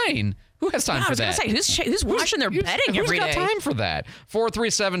 You're insane. Who has time for that? I was going to say, who's washing their bedding every day? Who's got time for that?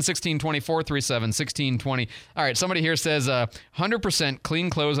 437-1620, 437-1620. All right, somebody here says 100%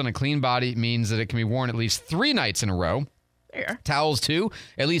 clean clothes on a clean body means that it can be worn at least 3 nights in a row. There. Towels, 2.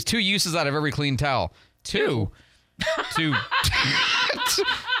 At least 2 uses out of every clean towel. 2. You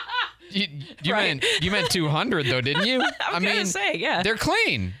meant 200 though, didn't you? I was gonna say, yeah. They're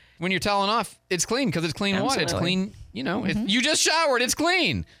clean. When you're toweling off, it's clean because it's clean water. It's clean, you know. You just showered, it's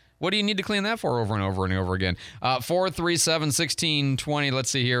clean. What do you need to clean that for over and over and over again? 437-1620. Let's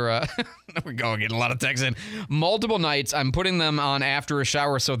see here. We're going getting a lot of texts in. Multiple nights. I'm putting them on after a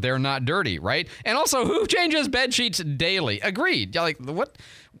shower so they're not dirty, right? And also, who changes bed sheets daily? Agreed. Like, what?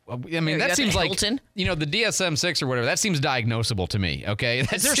 I mean, that seems like, you know, the DSM-6 or whatever, that seems diagnosable to me, okay?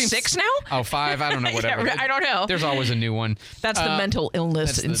 That Is there 6 now? Oh, 5? I don't know, whatever. I don't know. There's always a new one. That's the mental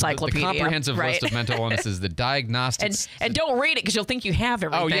illness encyclopedia. The comprehensive list of mental illnesses, the diagnostics. And don't read it because you'll think you have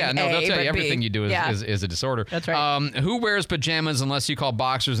everything. Oh, yeah. No, they'll tell you everything you do is a disorder. That's right. Who wears pajamas unless you call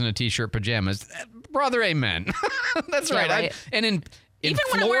boxers and a T-shirt pajamas? Brother, amen. That's right. And in Florida,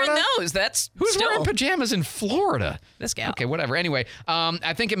 when I'm wearing those, that's who's wearing pajamas in Florida? This gal. Okay, whatever. Anyway,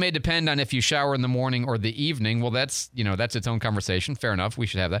 I think it may depend on if you shower in the morning or the evening. Well, that's its own conversation. Fair enough. We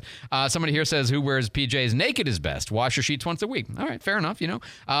should have that. Somebody here says, who wears PJs naked is best. Wash your sheets once a week. All right, fair enough.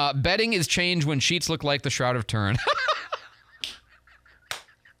 Bedding is changed when sheets look like the Shroud of Turin.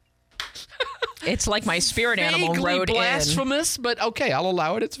 It's like my spirit animal Vaguely rode blasphemous, but okay, I'll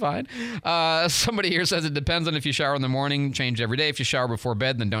allow it. It's fine. Somebody here says it depends on if you shower in the morning, change every day. If you shower before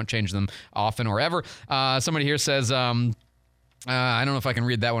bed, then don't change them often or ever. Somebody here says, I don't know if I can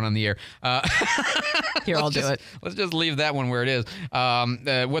read that one on the air. Here, I'll do it. Let's just leave that one where it is.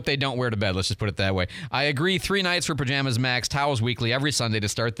 What they don't wear to bed, let's just put it that way. I agree, 3 nights for pajamas max, towels weekly, every Sunday to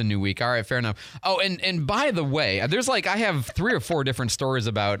start the new week. All right, fair enough. Oh, and by the way, there's I have 3 or 4 different stories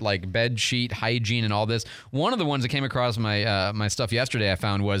about bed sheet hygiene and all this. One of the ones that came across my my stuff yesterday I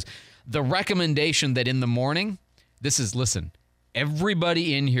found was the recommendation that in the morning, listen,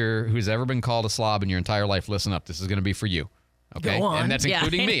 everybody in here who's ever been called a slob in your entire life, listen up. This is going to be for you. Okay, Go on. And that's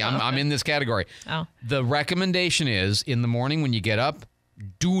including me. I'm in this category. Oh. The recommendation is in the morning when you get up,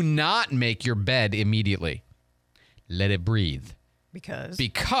 do not make your bed immediately. Let it breathe.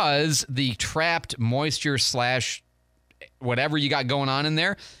 Because the trapped moisture / whatever you got going on in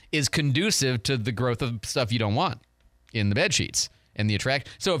there is conducive to the growth of stuff you don't want in the bed sheets and the attract.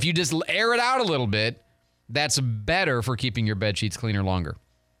 So if you just air it out a little bit, that's better for keeping your bed sheets cleaner longer.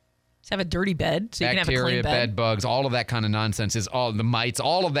 Just have a dirty bed so you can have a clean Bacteria, bed bugs, all of that kind of nonsense is all the mites,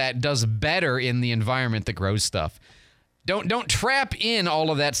 all of that does better in the environment that grows stuff. Don't trap in all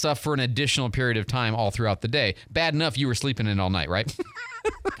of that stuff for an additional period of time all throughout the day. Bad enough you were sleeping in all night, right?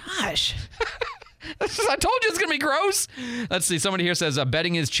 Gosh. I told you it's going to be gross. Let's see. Somebody here says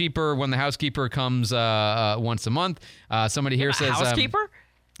bedding is cheaper when the housekeeper comes once a month. Somebody here says... housekeeper?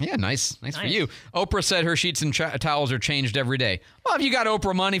 Yeah, nice for you. Oprah said her sheets and towels are changed every day. Well, if you got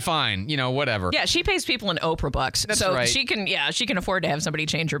Oprah money, fine. Whatever. Yeah, she pays people in Oprah bucks. That's so right. she can afford to have somebody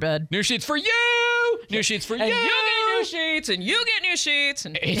change her bed. New sheets for you! New sheets for you! And you get new sheets, and you get new sheets.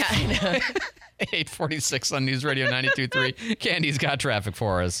 And yeah, I know. 8:46 on News Radio 92.3. Candy's got traffic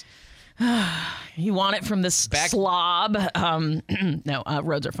for us. You want it from this slob? No,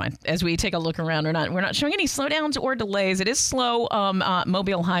 roads are fine. As we take a look around, we're not showing any slowdowns or delays. It is slow.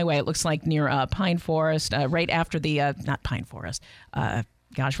 Mobile Highway, it looks like near Pine Forest, right after the not Pine Forest.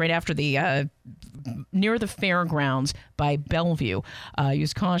 Right after the near the fairgrounds by Bellevue.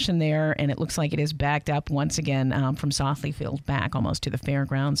 Use caution there, and it looks like it is backed up once again from Sothley Field back almost to the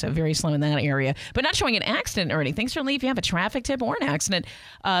fairgrounds. So very slow in that area, but not showing an accident or anything. Certainly, if you have a traffic tip or an accident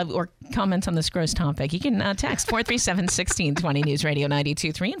or comments on this gross topic, you can text 437-1620 News Radio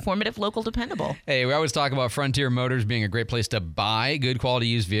 92.3. Informative, local, dependable. Hey, we always talk about Frontier Motors being a great place to buy good quality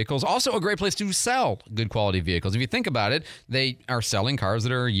used vehicles. Also a great place to sell good quality vehicles. If you think about it, they are selling cars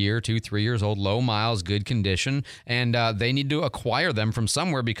that are a year, 2, 3 years old, low miles, good condition, and they need to acquire them from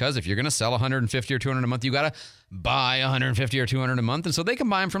somewhere because if you're going to sell 150 or 200 a month, you got to buy 150 or 200 a month, and so they can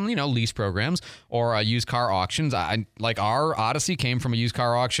buy them from lease programs or used car auctions. Like our Odyssey came from a used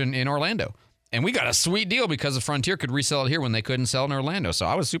car auction in Orlando. And we got a sweet deal because the Frontier could resell it here when they couldn't sell it in Orlando. So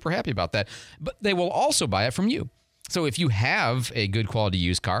I was super happy about that. But they will also buy it from you. So if you have a good quality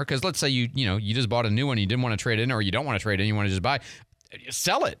used car, because let's say you just bought a new one, you didn't want to trade in, or you don't want to trade in, you want to just buy,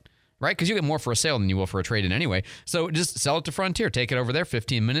 sell it. Right? Because you get more for a sale than you will for a trade-in anyway. So just sell it to Frontier. Take it over there,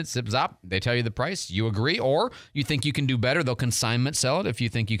 15 minutes, zip zop. They tell you the price. You agree, or you think you can do better. They'll consignment sell it if you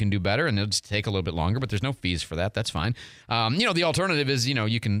think you can do better, and it'll just take a little bit longer, but there's no fees for that. That's fine. The alternative is,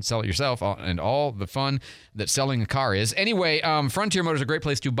 you can sell it yourself and all the fun that selling a car is. Anyway, Frontier Motors is a great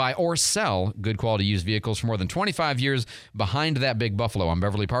place to buy or sell good quality used vehicles for more than 25 years behind that big Buffalo on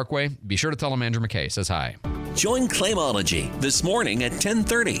Beverly Parkway. Be sure to tell them Andrew McKay says hi. Join Claimology this morning at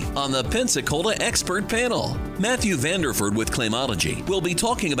 10:30 on the Pensacola Expert Panel. Matthew Vanderford with Claimology will be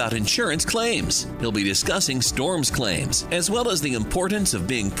talking about insurance claims. He'll be discussing storms claims, as well as the importance of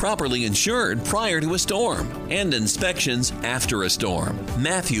being properly insured prior to a storm and inspections after a storm.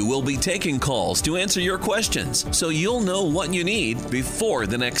 Matthew will be taking calls to answer your questions, so you'll know what you need before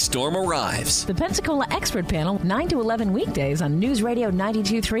the next storm arrives. The Pensacola Expert Panel, 9 to 11 weekdays on News Radio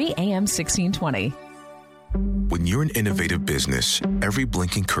 92.3 AM 1620. When you're an innovative business, every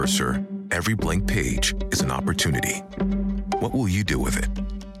blinking cursor, every blank page is an opportunity. What will you do with it?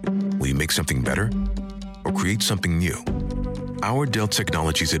 Will you make something better or create something new? Our Dell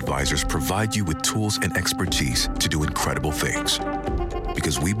Technologies advisors provide you with tools and expertise to do incredible things.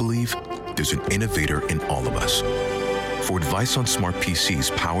 Because we believe there's an innovator in all of us. For advice on smart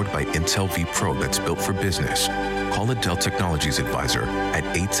PCs powered by Intel vPro that's built for business, call a Dell Technologies advisor at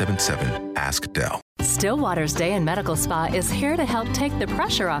 877-ASK-DELL. Still Waters Day and Medical Spa is here to help take the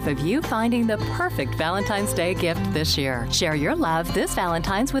pressure off of you finding the perfect Valentine's Day gift this year. Share your love this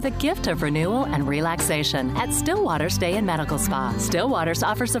Valentine's with a gift of renewal and relaxation at Still Waters Day and Medical Spa. Still Waters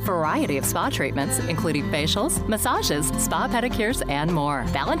offers a variety of spa treatments, including facials, massages, spa pedicures, and more.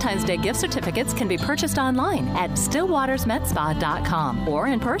 Valentine's Day gift certificates can be purchased online at stillwatersmedspa.com or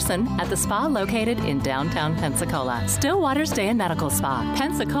in person at the spa located in downtown Pensacola. Still Waters Day and Medical Spa,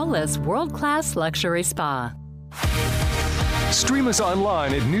 Pensacola's world-class luxury spa. Stream us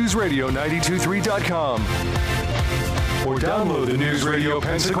online at newsradio923.com or download the News Radio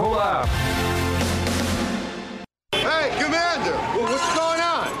Pensacola app. Hey, Commander, what's going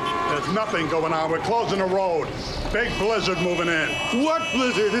on? There's nothing going on. We're closing the road. Big blizzard moving in. What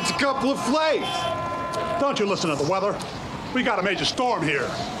blizzard? It's a couple of flakes. Don't you listen to the weather? We got a major storm here.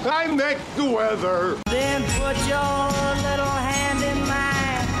 I make the weather. Then put your little hand in mine.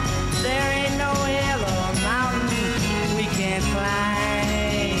 There ain't no hill or mountain we can't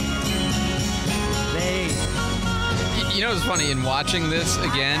climb. Babe. You know, it's funny, in watching this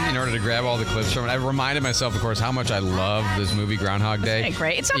again, in order to grab all the clips from it, I reminded myself, of course, how much I love this movie, Groundhog Day. Hey,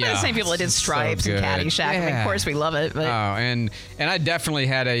 great. It's not by the same people that did Stripes and Caddyshack. I mean, of course, we love it. But. Oh, and I definitely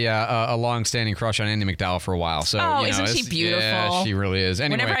had a long-standing crush on Andie MacDowell for a while. So, isn't she beautiful? Yeah, she really is.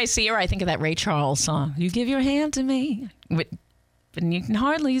 Anyway. Whenever I see her, I think of that Ray Charles song. You give your hand to me. But you can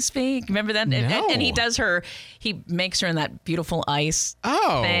hardly speak. Remember that? No. And he does her. He makes her in that beautiful ice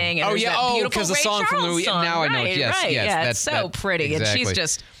thing. And because the song from Louis. Now I know. Yes, right. yes. Yeah, it's so pretty, exactly.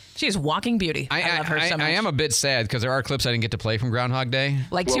 And she's walking beauty. I love her so much. I am a bit sad because there are clips I didn't get to play from Groundhog Day.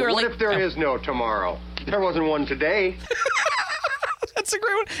 What if there is no tomorrow? There wasn't one today. That's a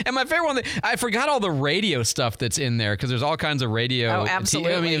great one. And my favorite one, I forgot all the radio stuff that's in there because there's all kinds of radio. Oh,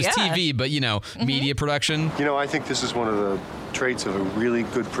 absolutely. I mean, it was TV, but, media production. You know, I think this is one of the traits of a really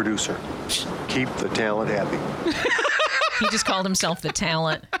good producer. Keep the talent happy. He just called himself the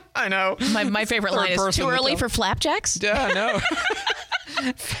talent. I know. My favorite line is, too early for flapjacks? Yeah, I know.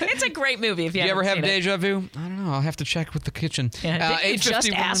 It's a great movie if you ever have seen deja vu? I don't know. I'll have to check with the kitchen. Yeah, did you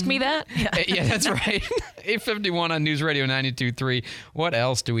just ask me that? Yeah, that's right. 8:51 on News Radio 92.3. What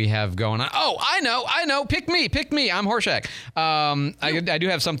else do we have going on? Oh, I know. Pick me. I'm Horshack. I do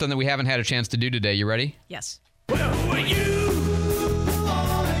have something that we haven't had a chance to do today. You ready? Yes. Well, who are you?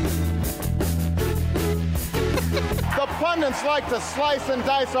 The pundits like to slice and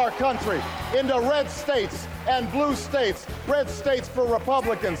dice our country into red states and blue states. Red states for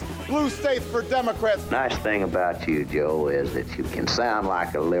Republicans, blue states for Democrats. Nice thing about you, Joe, is that you can sound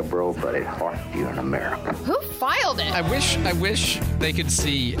like a liberal, but at heart you're an American. Who filed it? I wish they could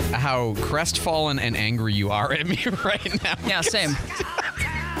see how crestfallen and angry you are at me right now. Yeah, same.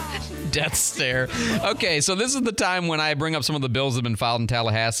 Death stare. Okay, so this is the time when I bring up some of the bills that have been filed in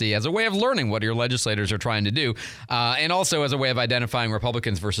Tallahassee as a way of learning what your legislators are trying to do, and also as a way of identifying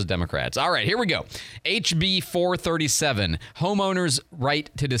Republicans versus Democrats. All right, here we go. HB 437, homeowners' right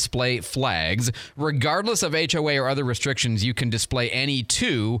to display flags. Regardless of HOA or other restrictions, you can display any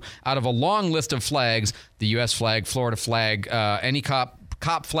two out of a long list of flags: the U.S. flag, Florida flag, any cop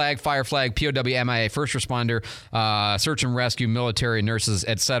flag, fire flag, POW, MIA, first responder, search and rescue, military, nurses,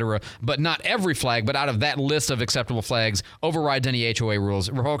 etc. But not every flag, but out of that list of acceptable flags overrides any HOA rules,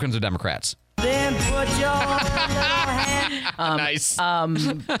 Republicans or Democrats. Then put your hand. Nice.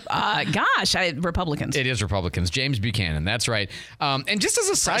 Republicans. It is Republicans. James Buchanan. That's right. And just as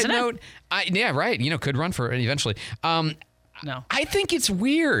a side note, yeah, right. Could run for it eventually. No. I think it's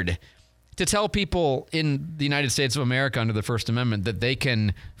weird to tell people in the United States of America under the First Amendment that they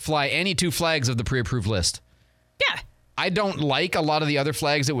can fly any two flags of the pre-approved list. Yeah. I don't like a lot of the other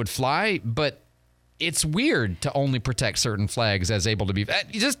flags that would fly, but it's weird to only protect certain flags as able to be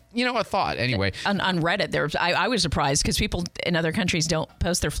just, a thought anyway. On Reddit, I was surprised because people in other countries don't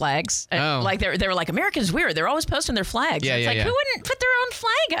post their flags. Like they were like, Americans weird. They're always posting their flags. Yeah, who wouldn't put their own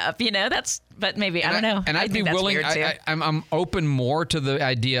flag up? But maybe, I don't know. And I'd be willing, I'm open more to the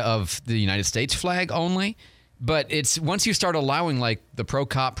idea of the United States flag only. But it's once you start allowing like the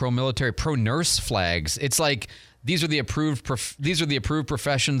pro-cop, pro-military, pro-nurse flags, it's like, these are the approved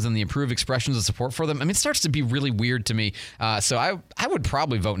professions and the approved expressions of support for them. I mean, it starts to be really weird to me. So I would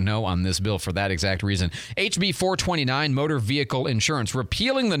probably vote no on this bill for that exact reason. HB 429, motor vehicle insurance,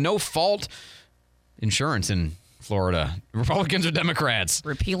 repealing the no-fault insurance in Florida. Republicans or Democrats?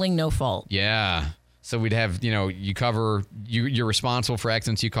 Repealing no fault. Yeah. So we'd have, you cover, you're responsible for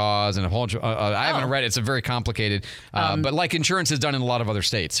accidents you cause, and a whole. I haven't read it. It's a very complicated, but like insurance is done in a lot of other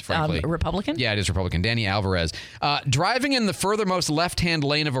states, frankly. Republican? Yeah, it is Republican. Danny Alvarez. Driving in the furthermost left-hand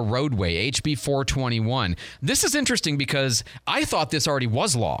lane of a roadway, HB 421. This is interesting because I thought this already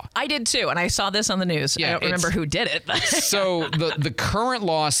was law. I did too, and I saw this on the news. I don't remember who did it. So the current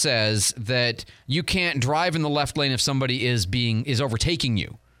law says that you can't drive in the left lane if somebody is overtaking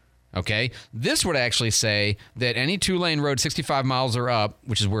you. Okay, this would actually say that any 2-lane road 65 miles or up,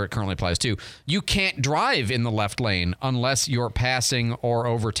 which is where it currently applies to, you can't drive in the left lane unless you're passing or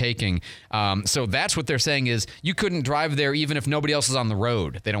overtaking. So that's what they're saying is you couldn't drive there even if nobody else is on the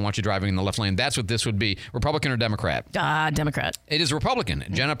road. They don't want you driving in the left lane. That's what this would be. Republican or Democrat? Democrat. It is Republican.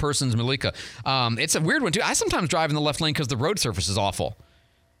 Jenna Persons Malika. It's a weird one, too. I sometimes drive in the left lane because the road surface is awful.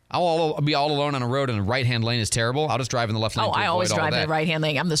 I'll be all alone on a road and the right-hand lane is terrible. I'll just drive in the left lane. I always drive in the right-hand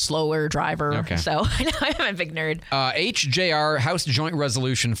lane. I'm the slower driver. Okay. So I'm a big nerd. HJR, House Joint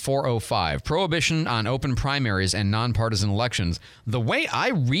Resolution 405, prohibition on open primaries and nonpartisan elections. The way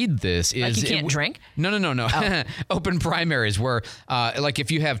I read this is... Like you can't drink? No. Oh. Open primaries where, like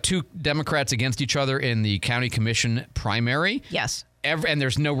if you have two Democrats against each other in the county commission primary... Yes. And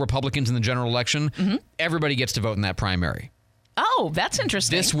there's no Republicans in the general election, everybody gets to vote in that primary. Oh, that's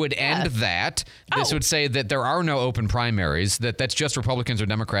interesting. This would end that. This would say that there are no open primaries, that's just Republicans or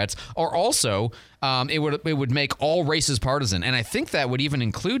Democrats, or also it would make all races partisan. And I think that would even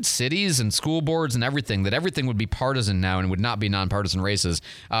include cities and school boards and everything, that everything would be partisan now and would not be nonpartisan races.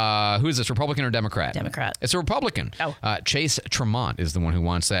 Who is this, Republican or Democrat? Democrat. It's a Republican. Oh. Chase Tremont is the one who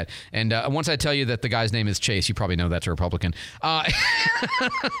wants that. And once I tell you that the guy's name is Chase, you probably know that's a Republican.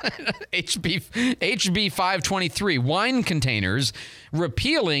 HB 523, wine containers,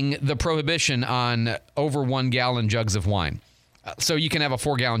 repealing the prohibition on over 1-gallon jugs of wine. So you can have a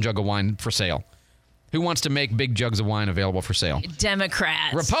 4-gallon jug of wine for sale. Who wants to make big jugs of wine available for sale?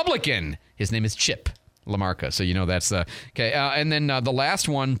 Democrats. Republican. His name is Chip LaMarca. So you know that's the... Okay, and then the last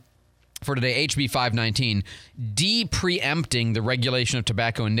one for today, HB 519, de-preempting the regulation of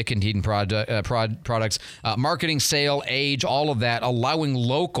tobacco and nicotine products, marketing, sale, age, all of that, allowing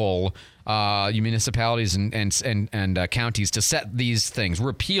local municipalities and counties to set these things,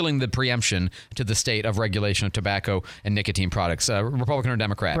 repealing the preemption to the state of regulation of tobacco and nicotine products. Republican or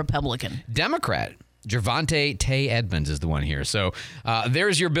Democrat? Republican. Democrat. Gervonta Tay Edmonds is the one here. So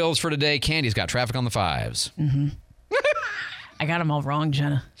there's your bills for today. Candy's got traffic on the 5s. Mm-hmm. I got them all wrong,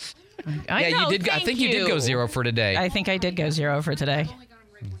 Jenna. You did. I think you did go 0 for today. I think I did go 0 for today.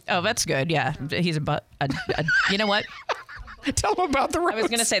 Oh, that's good. Yeah, he's you know what? Tell them about the roads. I was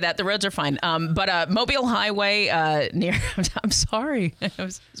going to say that. The roads are fine. But Mobile Highway near... I'm sorry.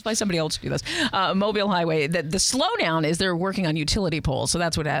 It's by somebody else to do this. Mobile Highway. The slowdown is they're working on utility poles. So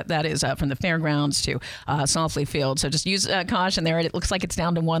that's what that is, from the fairgrounds to Softly Field. So just use caution there. It looks like it's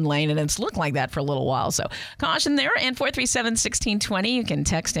down to 1 lane, and it's looked like that for a little while. So caution there. And 437-1620. You can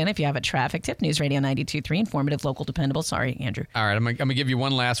text in if you have a traffic tip. News Radio 92.3. Informative, local, dependable. Sorry, Andrew. All right. I'm going to give you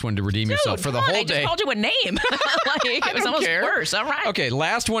one last one to redeem yourself for the whole day. I just called you a name. It was almost worse. All right. Okay,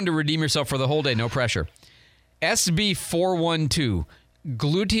 last one to redeem yourself for the whole day. No pressure. SB 412,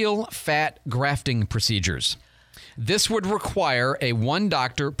 gluteal fat grafting procedures. This would require a 1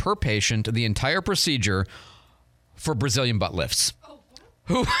 doctor per patient, the entire procedure for Brazilian butt lifts.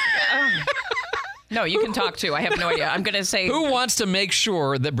 Who? No, you can talk too. I have no idea. I'm going to say... Who wants to make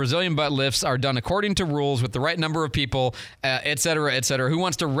sure that Brazilian butt lifts are done according to rules with the right number of people, et cetera, et cetera? Who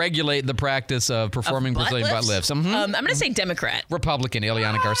wants to regulate the practice of performing Brazilian butt lifts? Mm-hmm. I'm going to say Democrat. Republican,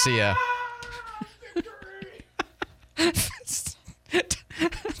 Ileana Garcia.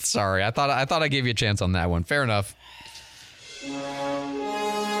 Sorry, I thought I gave you a chance on that one. Fair enough.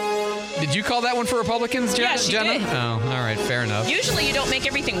 Did you call that one for Republicans, Jenna? Yeah, she did. Oh, all right. Fair enough. Usually you don't make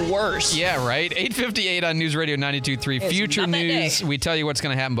everything worse. Yeah, right. 8:58 on News Radio 92.3. Future News. We tell you what's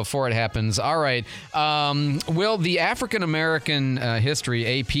going to happen before it happens. All right. Will the African American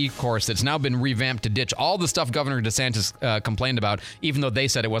History AP course that's now been revamped to ditch all the stuff Governor DeSantis complained about, even though they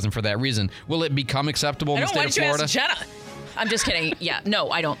said it wasn't for that reason, will it become acceptable in the state of Florida? Jenna. I'm just kidding. Yeah,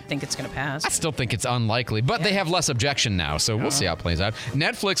 no, I don't think it's going to pass. I still think it's unlikely, but they have less objection now, so we'll see how it plays out.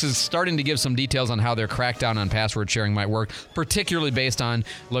 Netflix is starting to give some details on how their crackdown on password sharing might work, particularly based on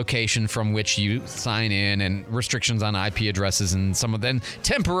location from which you sign in and restrictions on IP addresses and some of them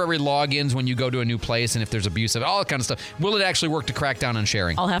temporary logins when you go to a new place and if there's abuse of all that kind of stuff. Will it actually work to crack down on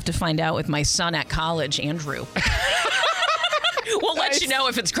sharing? I'll have to find out with my son at college, Andrew. We'll let you know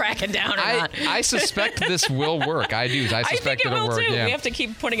if it's cracking down or not. I suspect this will work. I do. I suspect it'll work. too. Yeah. We have to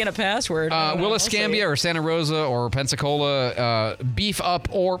keep putting in a password. Will Escambia or Santa Rosa or Pensacola beef up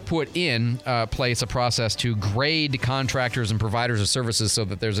or put in place a process to grade contractors and providers of services so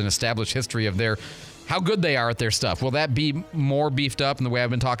that there's an established history of how good they are at their stuff? Will that be more beefed up in the way I've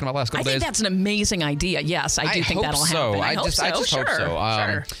been talking about the last couple days? I think that's an amazing idea. Yes, I do think that'll happen. I just hope so.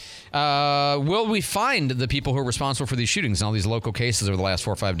 Sure. Will we find the people who are responsible for these shootings and all these local cases over the last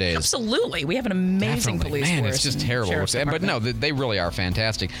 4 or 5 days? Absolutely. We have an amazing police force. Man, it's just terrible. But no, they really are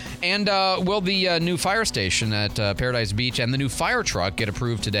fantastic. And will the new fire station at Paradise Beach and the new fire truck get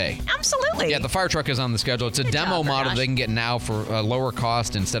approved today? Absolutely. Yeah, the fire truck is on the schedule. It's a demo model they can get now for a lower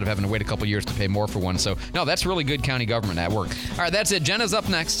cost instead of having to wait a couple years to pay more for one. So, no, that's really good county government at work. All right, that's it. Jenna's up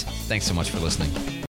next. Thanks so much for listening.